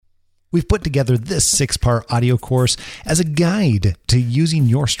We've put together this 6-part audio course as a guide to using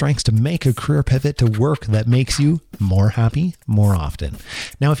your strengths to make a career pivot to work that makes you more happy more often.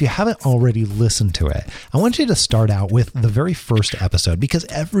 Now, if you haven't already listened to it, I want you to start out with the very first episode, because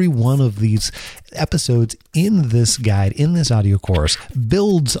every one of these episodes in this guide, in this audio course,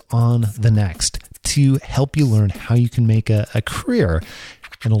 builds on the next to help you learn how you can make a career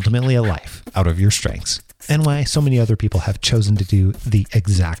and ultimately a life out of your strengths, and why so many other people have chosen to do the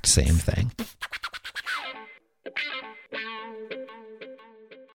exact same thing.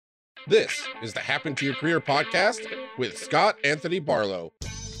 This is the Happen to Your Career podcast with Scott Anthony Barlow.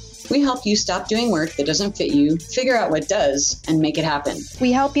 We help you stop doing work that doesn't fit you, figure out what does, and make it happen.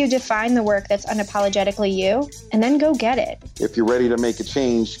 We help you define the work that's unapologetically you, and then go get it. If you're ready to make a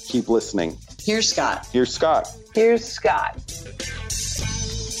change, keep listening. Here's Scott. Here's Scott. Here's Scott.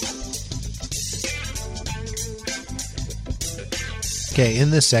 Okay,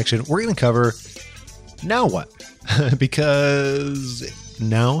 in this section, we're going to cover now what? Because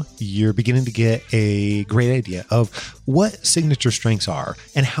now you're beginning to get a great idea of what signature strengths are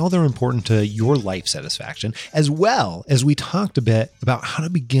and how they're important to your life satisfaction, as well as we talked a bit about how to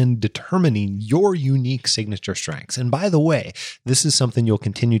begin determining your unique signature strengths. And by the way, this is something you'll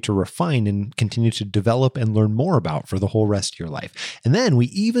continue to refine and continue to develop and learn more about for the whole rest of your life. And then we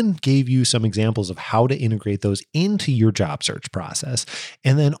even gave you some examples of how to integrate those into your job search process.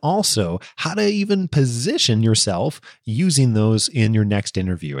 And then also how to even position yourself using those in your next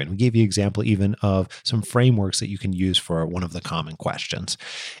interview. And we gave you an example even of some frameworks that you can use for one of the common questions.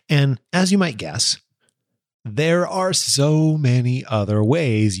 And as you might guess, there are so many other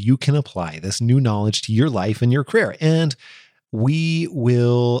ways you can apply this new knowledge to your life and your career. And we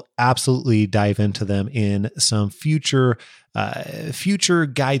will absolutely dive into them in some future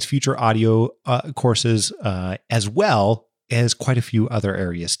guides, future audio courses, as well as quite a few other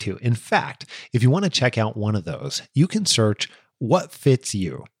areas too. In fact, if you want to check out one of those, you can search What Fits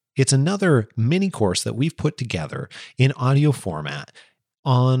You. It's another mini course that we've put together in audio format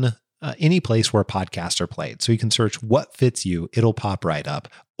on any place where podcasts are played. So you can search What Fits You. It'll pop right up.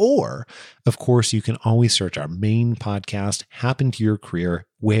 Or, of course, you can always search our main podcast, Happen to Your Career,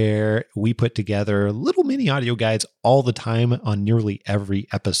 where we put together little mini audio guides all the time on nearly every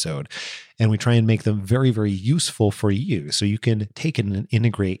episode. And we try and make them very, very useful for you so you can take and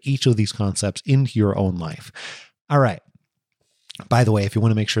integrate each of these concepts into your own life. All right. By the way, if you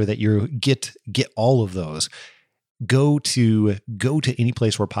want to make sure that you get all of those, go to any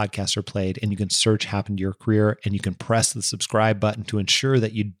place where podcasts are played, and you can search Happen to Your Career, and you can press the subscribe button to ensure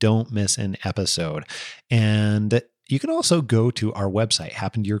that you don't miss an episode. And you can also go to our website,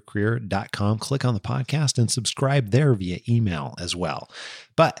 happentoyourcareer.com, click on the podcast and subscribe there via email as well.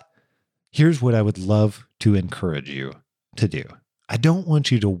 But here's what I would love to encourage you to do. I don't want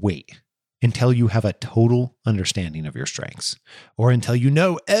you to wait until you have a total understanding of your strengths, or until you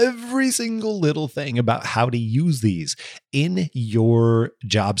know every single little thing about how to use these in your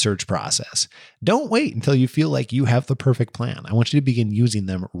job search process. Don't wait until you feel like you have the perfect plan. I want you to begin using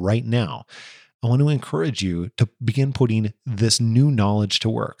them right now. I want to encourage you to begin putting this new knowledge to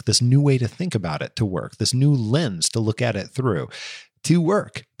work, this new way to think about it to work, this new lens to look at it through to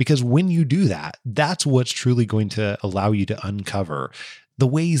work. Because when you do that, that's what's truly going to allow you to uncover the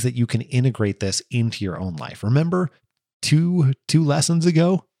ways that you can integrate this into your own life. Remember two lessons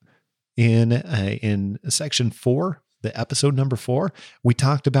ago in section 4, the episode number 4, we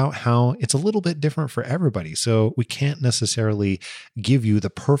talked about how it's a little bit different for everybody. So we can't necessarily give you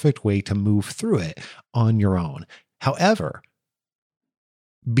the perfect way to move through it on your own. However,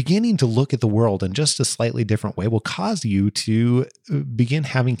 beginning to look at the world in just a slightly different way will cause you to begin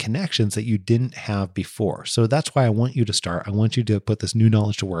having connections that you didn't have before. So that's why I want you to start. I want you to put this new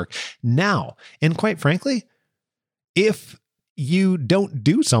knowledge to work now. And quite frankly, if you don't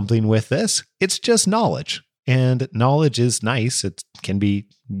do something with this, it's just knowledge. And knowledge is nice. It can be,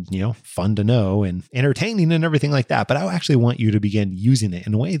 fun to know and entertaining and everything like that. But I actually want you to begin using it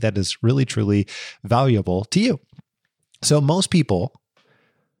in a way that is really, truly valuable to you. So most people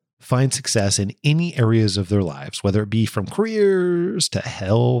find success in any areas of their lives, whether it be from careers to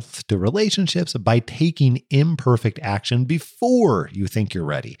health to relationships, by taking imperfect action before you think you're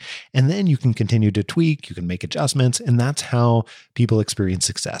ready. And then you can continue to tweak, you can make adjustments, and that's how people experience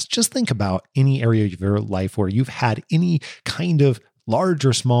success. Just think about any area of your life where you've had any kind of large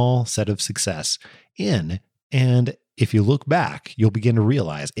or small set of success in, and if you look back, you'll begin to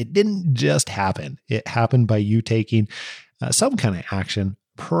realize it didn't just happen. It happened by you taking some kind of action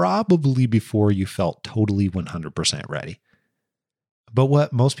probably before you felt totally 100% ready. But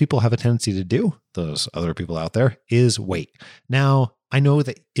what most people have a tendency to do, those other people out there, is wait. Now, I know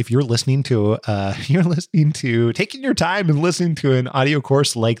that if you're listening to taking your time and listening to an audio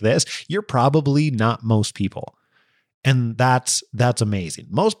course like this, you're probably not most people. And that's amazing.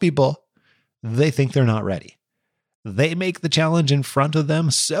 Most people, they think they're not ready. They make the challenge in front of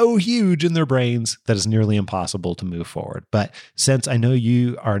them so huge in their brains that it's nearly impossible to move forward. But since I know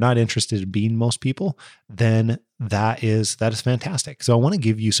you are not interested in being most people, then that is fantastic. So I want to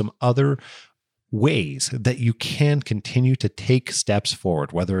give you some other ways that you can continue to take steps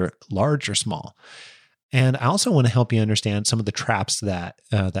forward, whether large or small. And I also want to help you understand some of the traps that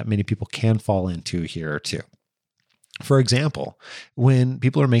many people can fall into here too. For example, when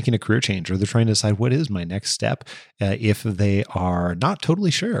people are making a career change or they're trying to decide what is my next step, if they are not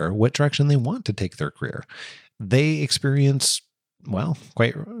totally sure what direction they want to take their career, they experience, well,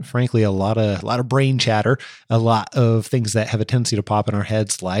 quite frankly, a lot of brain chatter, a lot of things that have a tendency to pop in our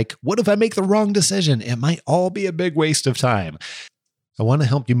heads, like, what if I make the wrong decision? It might all be a big waste of time. I want to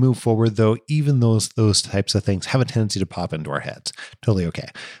help you move forward, though. Even those types of things have a tendency to pop into our heads. Totally okay.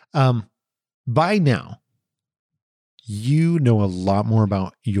 By now, you know a lot more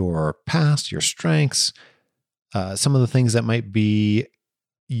about your past, your strengths, some of the things that might be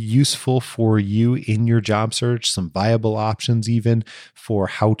useful for you in your job search, some viable options even for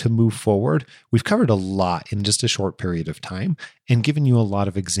how to move forward. We've covered a lot in just a short period of time and given you a lot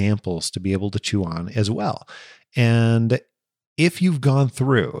of examples to be able to chew on as well. And if you've gone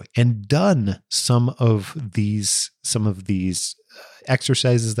through and done some of these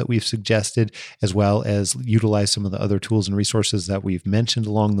exercises that we've suggested, as well as utilize some of the other tools and resources that we've mentioned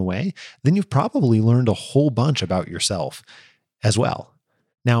along the way, then you've probably learned a whole bunch about yourself as well.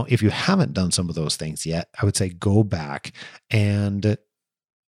 Now, if you haven't done some of those things yet, I would say go back and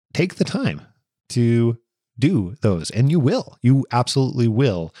take the time to do those. And you absolutely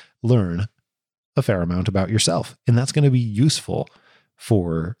will learn a fair amount about yourself. And that's going to be useful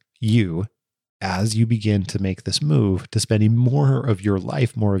for you as you begin to make this move to spending more of your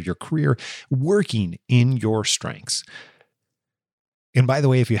life, more of your career working in your strengths. And by the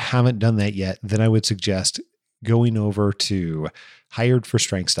way, if you haven't done that yet, then I would suggest going over to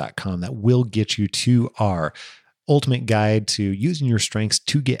hiredforstrengths.com. That will get you to our ultimate guide to using your strengths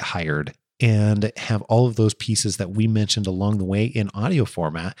to get hired, and have all of those pieces that we mentioned along the way in audio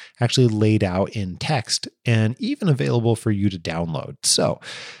format actually laid out in text and even available for you to download. So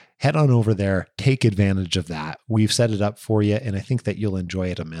head on over there, take advantage of that. We've set it up for you, and I think that you'll enjoy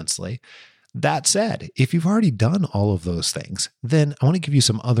it immensely. That said, if you've already done all of those things, then I want to give you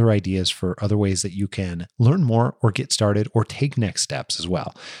some other ideas for other ways that you can learn more or get started or take next steps as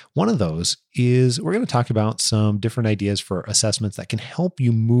well. One of those is we're going to talk about some different ideas for assessments that can help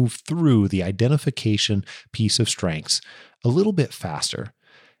you move through the identification piece of strengths a little bit faster.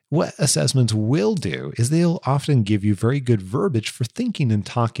 What assessments will do is they'll often give you very good verbiage for thinking and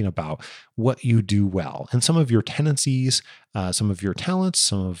talking about what you do well and some of your tendencies, some of your talents,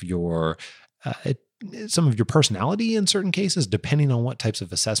 some of your personality in certain cases, depending on what types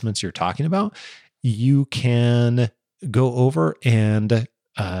of assessments you're talking about. You can go over and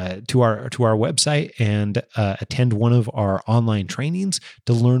to our website and attend one of our online trainings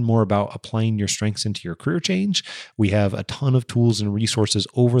to learn more about applying your strengths into your career change. We have a ton of tools and resources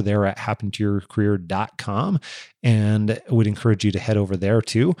over there at happentoyourcareer.com, and would encourage you to head over there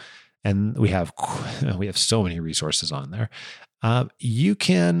too. And we have so many resources on there. You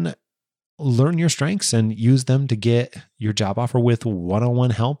can learn your strengths and use them to get your job offer with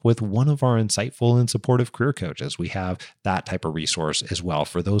one-on-one help with one of our insightful and supportive career coaches. We have that type of resource as well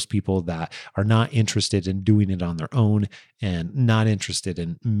for those people that are not interested in doing it on their own and not interested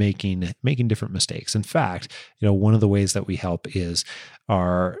in making different mistakes. In fact, one of the ways that we help is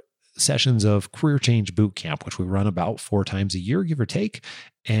our sessions of Career Change Bootcamp, which we run about 4 times a year, give or take,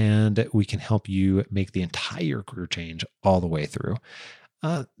 and we can help you make the entire career change all the way through.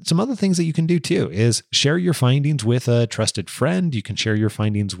 Some other things that you can do too is share your findings with a trusted friend. You can share your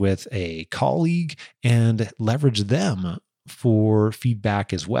findings with a colleague and leverage them for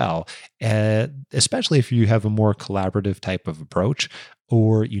feedback as well, especially if you have a more collaborative type of approach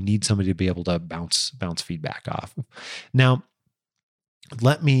or you need somebody to be able to bounce feedback off. Now,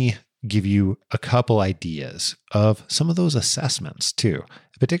 let me give you a couple ideas of some of those assessments too,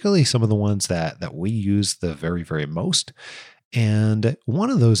 particularly some of the ones that we use the very, very most. And one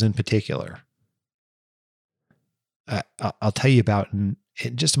of those in particular, I'll tell you about in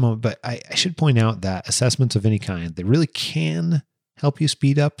just a moment, but I should point out that assessments of any kind, they really can help you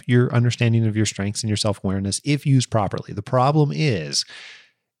speed up your understanding of your strengths and your self-awareness if used properly. The problem is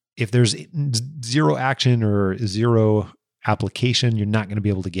if there's zero action or zero application, you're not going to be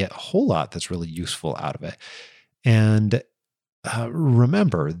able to get a whole lot that's really useful out of it. And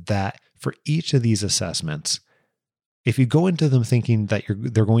remember that for each of these assessments, if you go into them thinking that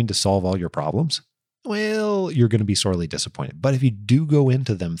they're going to solve all your problems, well, you're going to be sorely disappointed. But if you do go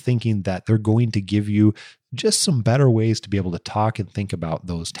into them thinking that they're going to give you just some better ways to be able to talk and think about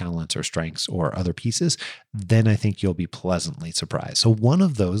those talents or strengths or other pieces, then I think you'll be pleasantly surprised. So one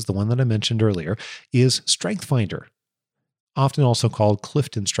of those, the one that I mentioned earlier, is Strength Finder, often also called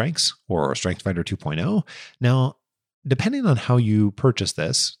Clifton Strengths or Strength Finder 2.0. Now, depending on how you purchase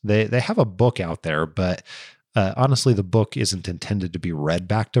this, they have a book out there, but honestly, the book isn't intended to be read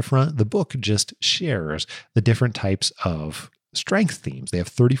back to front. The book just shares the different types of strength themes. They have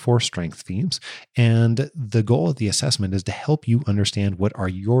 34 strength themes, and the goal of the assessment is to help you understand what are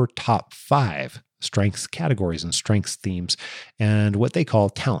your top 5 strengths categories and strengths themes and what they call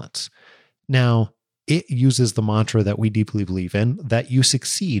talents. Now, it uses the mantra that we deeply believe in, that you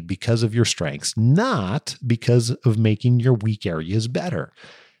succeed because of your strengths, not because of making your weak areas better.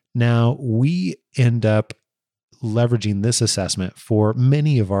 Now, we end up leveraging this assessment for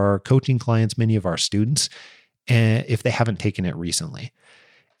many of our coaching clients, many of our students, if they haven't taken it recently.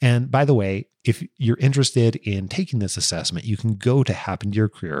 And by the way, if you're interested in taking this assessment, you can go to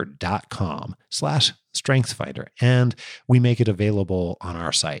happentoyourcareer.com/StrengthsFinder, and we make it available on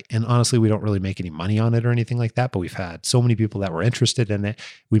our site. And honestly, we don't really make any money on it or anything like that, but we've had so many people that were interested in it.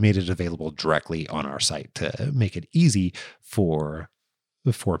 We made it available directly on our site to make it easy for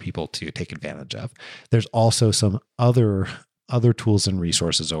people to take advantage of. There's also some other tools and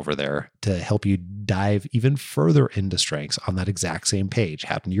resources over there to help you dive even further into strengths on that exact same page,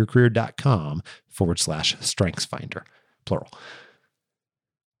 happentoyourcareer.com/StrengthsFinder, plural.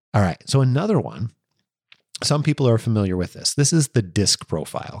 All right. So another one, some people are familiar with this. This is the DISC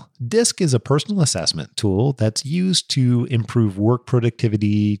profile. DISC is a personal assessment tool that's used to improve work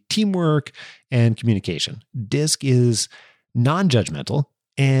productivity, teamwork, and communication. DISC is non-judgmental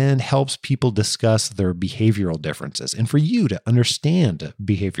and helps people discuss their behavioral differences and for you to understand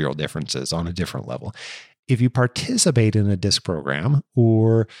behavioral differences on a different level. If you participate in a DISC program,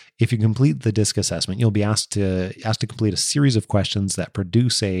 or if you complete the DISC assessment, you'll be asked to complete a series of questions that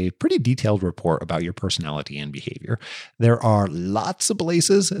produce a pretty detailed report about your personality and behavior. There are lots of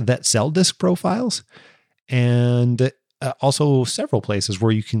places that sell DISC profiles, and also several places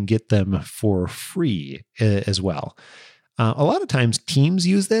where you can get them for free as well. A lot of times teams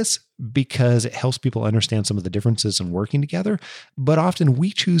use this because it helps people understand some of the differences in working together, but often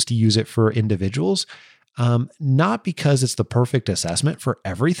we choose to use it for individuals, not because it's the perfect assessment for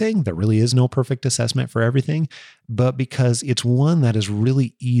everything. There really is no perfect assessment for everything, but because it's one that is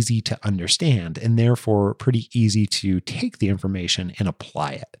really easy to understand and therefore pretty easy to take the information and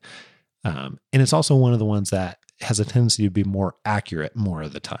apply it. And it's also one of the ones that has a tendency to be more accurate more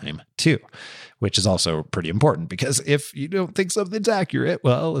of the time too, which is also pretty important because if you don't think something's accurate,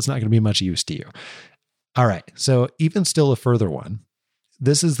 well, it's not going to be much use to you. All right. So even still a further one,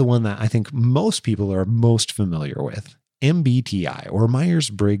 this is the one that I think most people are most familiar with, MBTI, or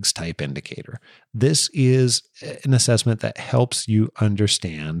Myers-Briggs Type Indicator. This is an assessment that helps you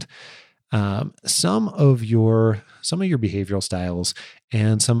understand some of your behavioral styles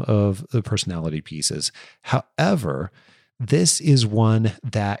and some of the personality pieces. However, this is one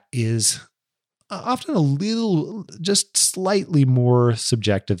that is often a little, just slightly more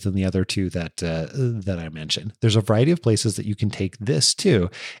subjective than the other two that I mentioned. There's a variety of places that you can take this to,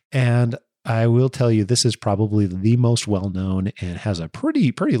 and I will tell you, this is probably the most well-known and has a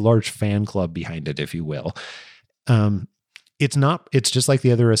pretty large fan club behind it, if you will. It's just like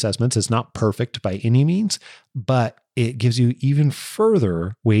the other assessments. It's not perfect by any means, but it gives you even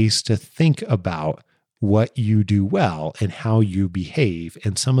further ways to think about what you do well and how you behave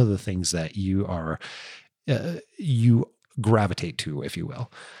and some of the things that you gravitate to, if you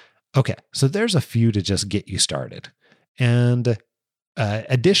will. Okay. So there's a few to just get you started. And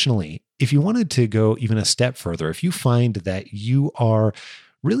additionally, if you wanted to go even a step further, if you find that you are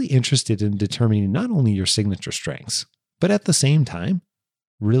really interested in determining not only your signature strengths, but at the same time,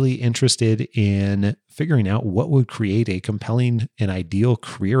 really interested in figuring out what would create a compelling and ideal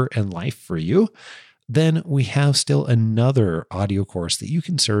career and life for you, then we have still another audio course that you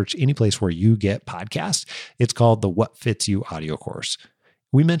can search any place where you get podcasts. It's called the What Fits You audio course.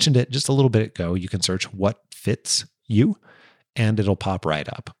 We mentioned it just a little bit ago. You can search What Fits You and it'll pop right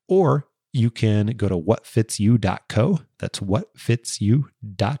up. Or you can go to whatfitsyou.co. That's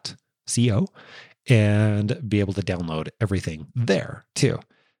whatfitsyou.co. and be able to download everything there too.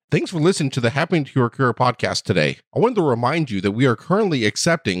 Thanks for listening to the Happening to Your Career podcast today. I wanted to remind you that we are currently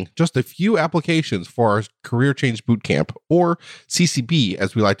accepting just a few applications for our Career Change Bootcamp, or CCB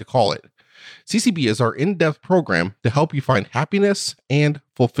as we like to call it. CCB is our in-depth program to help you find happiness and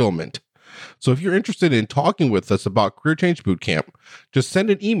fulfillment. So if you're interested in talking with us about Career Change Bootcamp, just send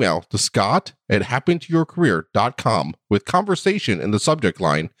an email to scott@happentoyourcareer.com with conversation in the subject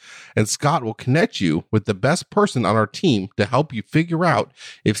line, and Scott will connect you with the best person on our team to help you figure out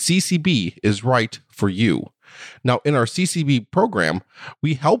if CCB is right for you. Now, in our CCB program,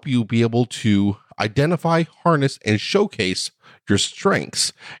 we help you be able to identify, harness, and showcase your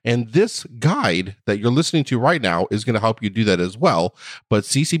strengths. And this guide that you're listening to right now is going to help you do that as well. But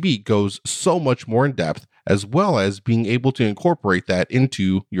CCB goes so much more in depth, as well as being able to incorporate that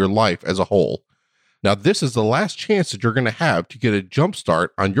into your life as a whole. Now, this is the last chance that you're going to have to get a jump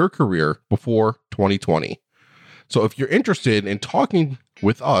start on your career before 2020. So if you're interested in talking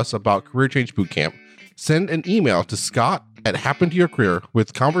with us about Career Change Bootcamp, send an email to scott@happentoyourcareer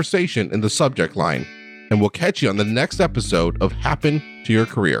with conversation in the subject line, and we'll catch you on the next episode of Happen to Your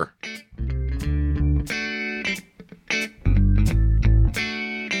Career.